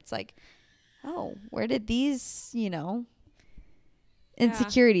out, and it's like, oh, where did these, you know,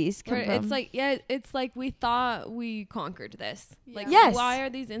 insecurities come from? It's like we thought we conquered this. Like, yes, why are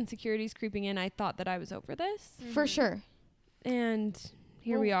these insecurities creeping in? I thought that I was over this. For sure. And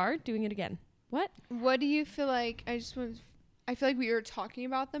here we are doing it again. What do you feel like? I feel like we were talking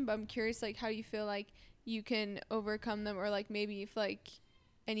about them, but I'm curious, like, how do you feel like you can overcome them, or like maybe if like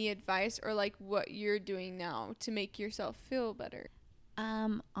any advice or like what you're doing now to make yourself feel better?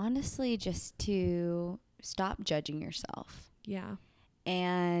 Honestly, just to stop judging yourself. Yeah.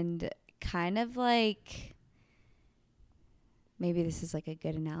 And kind of like, maybe this is like a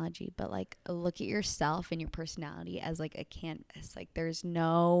good analogy, but like look at yourself and your personality as like a canvas. Like there's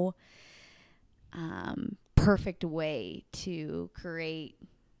no perfect way to create.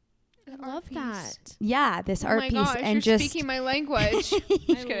 I love that. Yeah, this art piece. Gosh, and you're just speaking my language.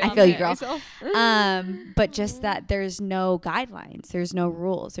 I feel you, girl. But just that there's no guidelines, there's no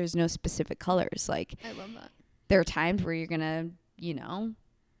rules, there's no specific colors. Like I love that. There are times where you're gonna, you know,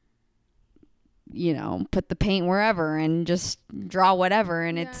 put the paint wherever and just draw whatever,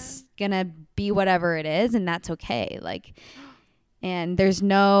 and it's gonna be whatever it is, and that's okay. Like, and there's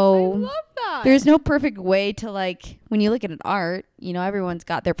no, I love that. There's no perfect way to, like, when you look at an art, you know, everyone's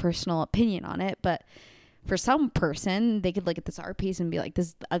got their personal opinion on it, but for some person, they could look at this art piece and be like, this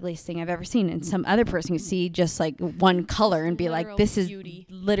is the ugliest thing I've ever seen. And some other person could see just like one color and be like, this beauty.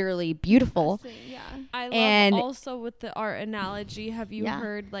 Is literally beautiful. Yeah. I love And also with the art analogy, have you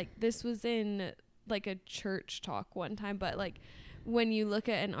heard, like, this was in like a church talk one time, but like when you look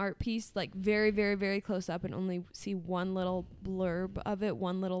at an art piece, like very, very, very close up and only see one little blurb of it,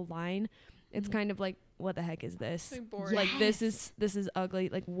 one little line, it's kind of like what the heck is this? Like boring. Like this is ugly.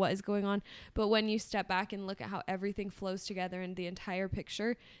 Like what is going on? But when you step back and look at how everything flows together in the entire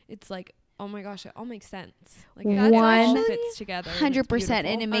picture, it's like, oh my gosh, it all makes sense. Like it all fits together. 100%.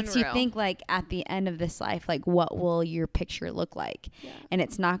 And it makes Unreal. you think, like, at the end of this life, like, what will your picture look like? Yeah. And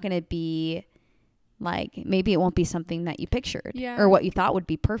it's not going to be like, maybe it won't be something that you pictured Yeah. or what you thought would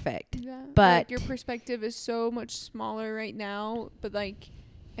be perfect. Yeah. But like, your perspective is so much smaller right now, but like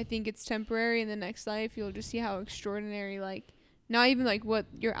I think it's temporary. In the next life you'll just see how extraordinary, like, not even like what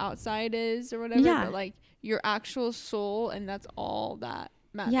your outside is or whatever, but like your actual soul, and that's all that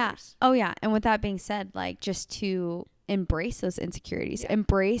matters. Yeah. Oh yeah. And with that being said, like, just to embrace those insecurities,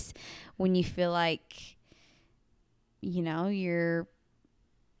 embrace when you feel like, you know, you're,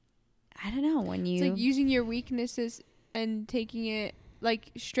 I don't know, when you, it's like using your weaknesses and taking it,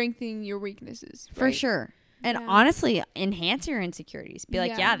 like strengthening your weaknesses. For right? sure. And honestly, enhance your insecurities. Be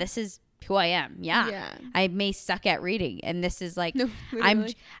like, yeah, this is who I am. Yeah. I may suck at reading, and this is like, I'm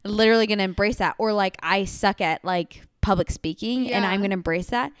literally going to embrace that. Or like, I suck at like public speaking, and I'm going to embrace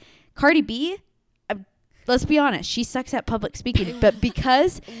that. Cardi B, let's be honest, she sucks at public speaking, but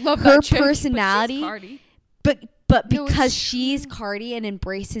because her personality, but because she's Cardi and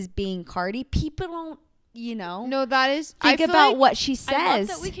embraces being Cardi, people don't, you know, no, that is, think about what she says. I love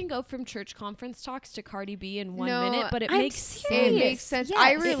that we can go from church conference talks to Cardi B in 1 minute, but it makes sense. It makes sense. Yes,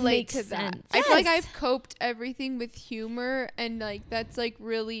 I relate to that. Sense. I feel like I've coped everything with humor, and like that's like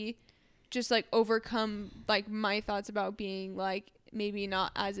really just like overcome like my thoughts about being like maybe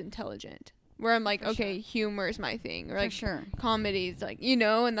not as intelligent. Where I'm like, okay, humor is my thing, or like comedy is like, you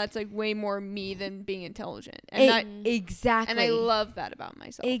know, and that's like way more me than being intelligent. And exactly. And I love that about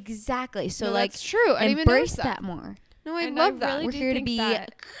myself. Exactly. So like, that's true. I embrace that more. No, I love that. We're here to be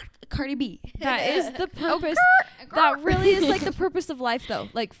Cardi B. That is the purpose. That really is like the purpose of life, though.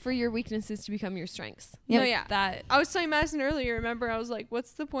 Like for your weaknesses to become your strengths. No, yeah. That I was telling Madison earlier. Remember, I was like,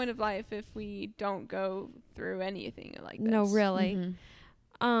 "What's the point of life if we don't go through anything like this?" No, really.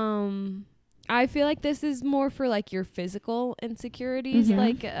 I feel like this is more for like your physical insecurities,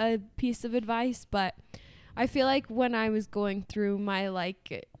 like a piece of advice. But I feel like when I was going through my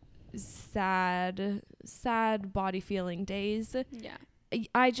like sad body feeling days,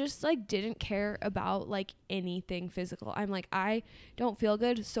 I just like didn't care about like anything physical. I'm like, I don't feel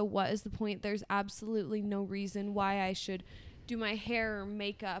good, so what is the point? There's absolutely no reason why I should do my hair or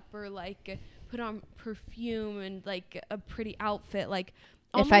makeup or like put on perfume and like a pretty outfit. Like,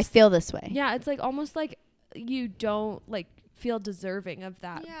 almost, if I feel this way. Yeah, it's like almost like you don't like feel deserving of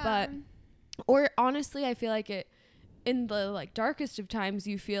that. Yeah. But or honestly, I feel like it in the like darkest of times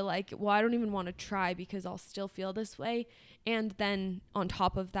you feel like, well, I don't even want to try because I'll still feel this way. And then on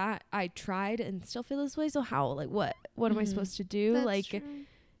top of that, I tried and still feel this way. So how, like, what am I supposed to do? That's like, true.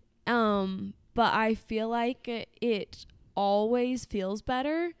 But I feel like it always feels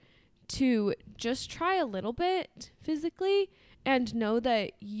better to just try a little bit physically and know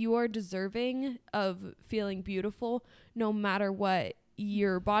that you are deserving of feeling beautiful no matter what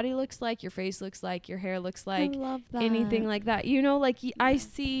your body looks like, your face looks like, your hair looks like, anything like that. You know, like I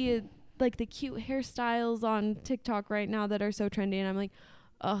see like the cute hairstyles on TikTok right now that are so trendy, and I'm like,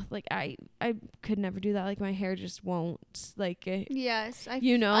 oh, like I could never do that. Like my hair just won't, like, yes, I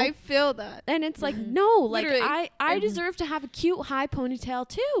feel that. And it's like, no, like I deserve to have a cute high ponytail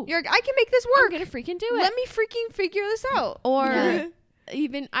too. You're like, I can make this work. I'm gonna freaking do it. Let me freaking figure this out. Or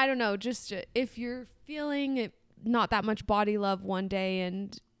even, I don't know, just if you're feeling not that much body love one day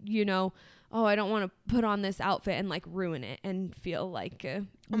and, you know, oh, I don't want to put on this outfit and like ruin it and feel like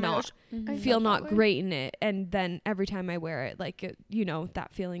not great in it. And then every time I wear it, like, you know,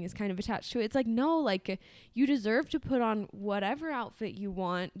 that feeling is kind of attached to it. It's like, no, like you deserve to put on whatever outfit you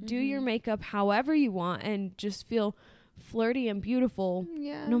want, do your makeup however you want, and just feel flirty and beautiful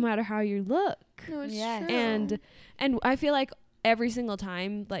no matter how you look. No, it's true. And I feel like every single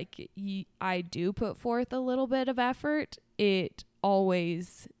time, like I do put forth a little bit of effort, it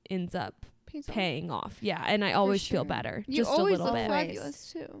always ends up paying off. Yeah, and I always feel better. You just always a little look bit.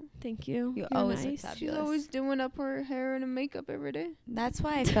 fabulous too. Thank you. You always look She's fabulous. always doing up her hair and makeup every day. That's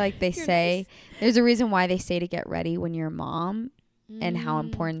why I feel like they say there's a reason why they say to get ready when you're a mom, and how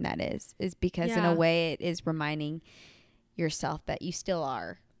important that is because in a way it is reminding yourself that you still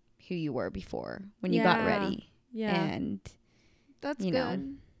are who you were before when you got ready. Yeah. That's you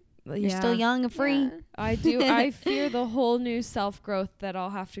good. You're still young and free. Yeah. I do. I fear the whole new self-growth that I'll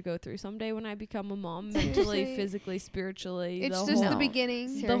have to go through someday when I become a mom, mentally, Seriously. physically, spiritually. It's the just whole, the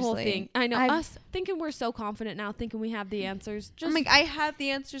beginning. the whole Seriously. thing. I know I've- us thinking we're so confident now, thinking we have the answers. Just I'm like, I have the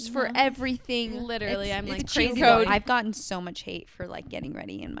answers for everything. literally, I'm like it's crazy. cheat code. I've gotten so much hate for like getting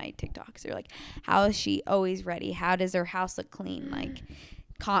ready in my TikToks. They're like, how is she always ready? How does her house look clean? Like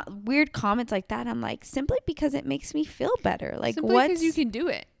weird comments like that. I'm like, simply because it makes me feel better. Like, Simply what's because you can do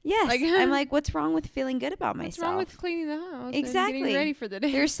it. yes? Like, I'm like, what's wrong with feeling good about What's myself? wrong with cleaning the house? Exactly. And getting ready for the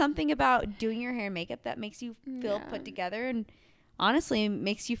day. There's something about doing your hair and makeup that makes you feel Yeah. put together, and honestly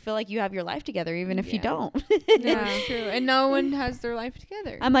makes you feel like you have your life together, even if you Yeah. don't. Yeah, true. And no one has their life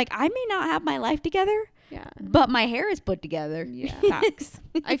together. I'm like, I may not have my life together, Yeah. but my hair is put together. Yeah. Facts.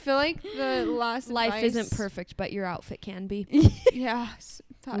 I feel like the last Life advice, isn't perfect, but your outfit can be. Yeah.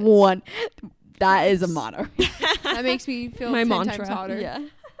 One. That is a motto. That makes me feel My 10 mantra. times hotter Yeah.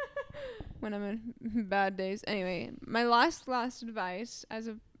 when I'm in bad days. Anyway, my last advice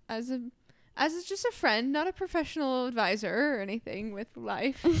as just a friend, not a professional advisor or anything with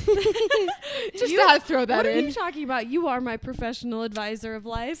life. Just to have to throw that What are in. you talking about? You are my professional advisor of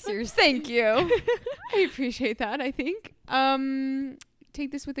life. Thank you. I appreciate that, I think.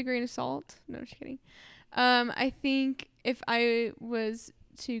 Take this with a grain of salt. No, just kidding. I think if I was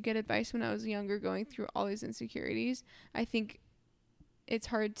to get advice when I was younger going through all these insecurities, I think it's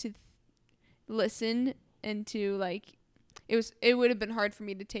hard to listen and to like it would have been hard for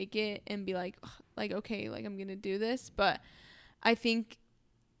me to take it and be like okay, like I'm going to do this, but I think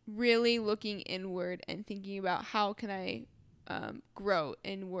really looking inward and thinking about how can I grow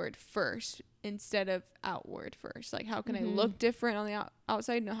inward first instead of outward first. Like, how can I look different on the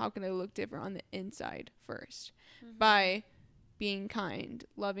outside? No, how can I look different on the inside first? By being kind,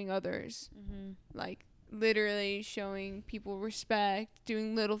 loving others, like literally showing people respect,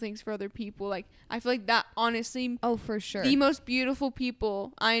 doing little things for other people. Like, I feel like that, honestly, Oh, for sure. the most beautiful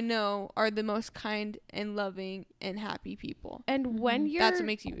people I know are the most kind and loving and happy people. And when you're That's what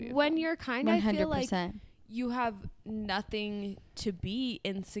makes you beautiful. when you're kind, I feel like 100%. you have nothing to be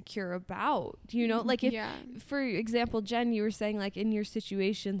insecure about. You know, like if, Yeah. for example, Jen, you were saying like in your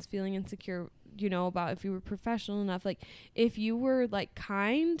situations feeling insecure, you know, about if you were professional enough, like if you were like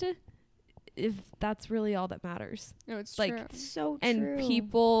kind, if that's really all that matters. No, it's like, true. So And true.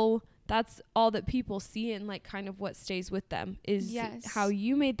 people, that's all that people see, and like kind of what stays with them is Yes. how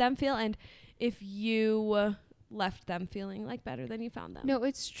you made them feel, and if you left them feeling like better than you found them. No,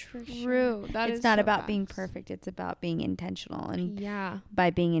 it's true. Sure. That It's is not so about being facts. perfect. It's about being intentional. And Yeah. by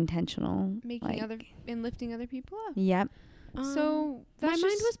being intentional, Making and lifting other people up. Yep. So my that's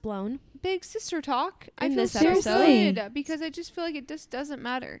mind just was blown. big sister talk. I In feel this so episode. good because I just feel like it just doesn't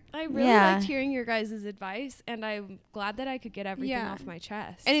matter. I really Yeah. liked hearing your guys' advice, and I'm glad that I could get everything Yeah. off my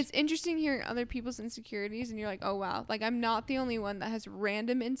chest. And it's interesting hearing other people's insecurities, and you're like, oh wow, like I'm not the only one that has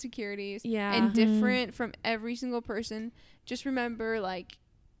random insecurities yeah. and different from every single person. Just remember, like,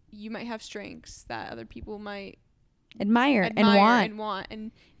 you might have strengths that other people might Admire and want. and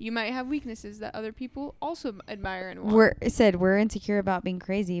you might have weaknesses that other people also admire and want. We're insecure about being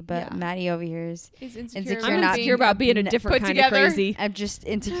crazy, but Yeah. Maddie over here is Is insecure I'm not insecure about being a different put kind of together. crazy. I'm just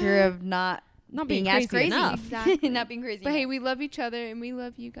insecure of not Being as crazy crazy enough. Exactly. not being crazy. But hey, enough. we love each other and we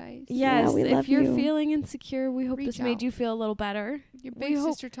love you guys. Yes, we if love you're you. feeling insecure, we hope Reach this made out. you feel a little better. Your We big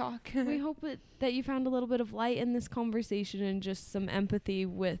hope- sister talk. We hope that you found a little bit of light in this conversation and just some empathy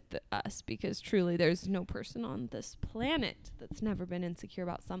with us, because truly there's no person on this planet that's never been insecure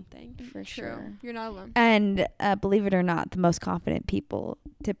about something. For True. sure. You're not alone. And believe it or not, the most confident people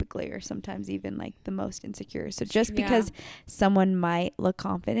typically are sometimes even like the most insecure. So just Yeah. because someone might look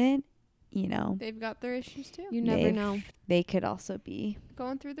confident, you know, They've got their issues too. You never They've- know. they could also be.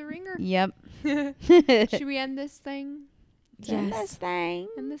 Going through the ringer. Yep. Should we end this thing? This thing.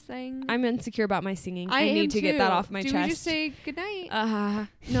 End this thing. I'm insecure about my singing. I I am need to get that too. off my Do chest. we just say goodnight?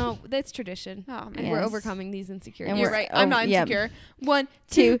 No, that's tradition. Oh man. And we're Yes. overcoming these insecurities. And You're we're- right. I'm not yep. insecure. 1,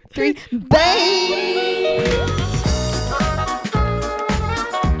 2, 3. Bang!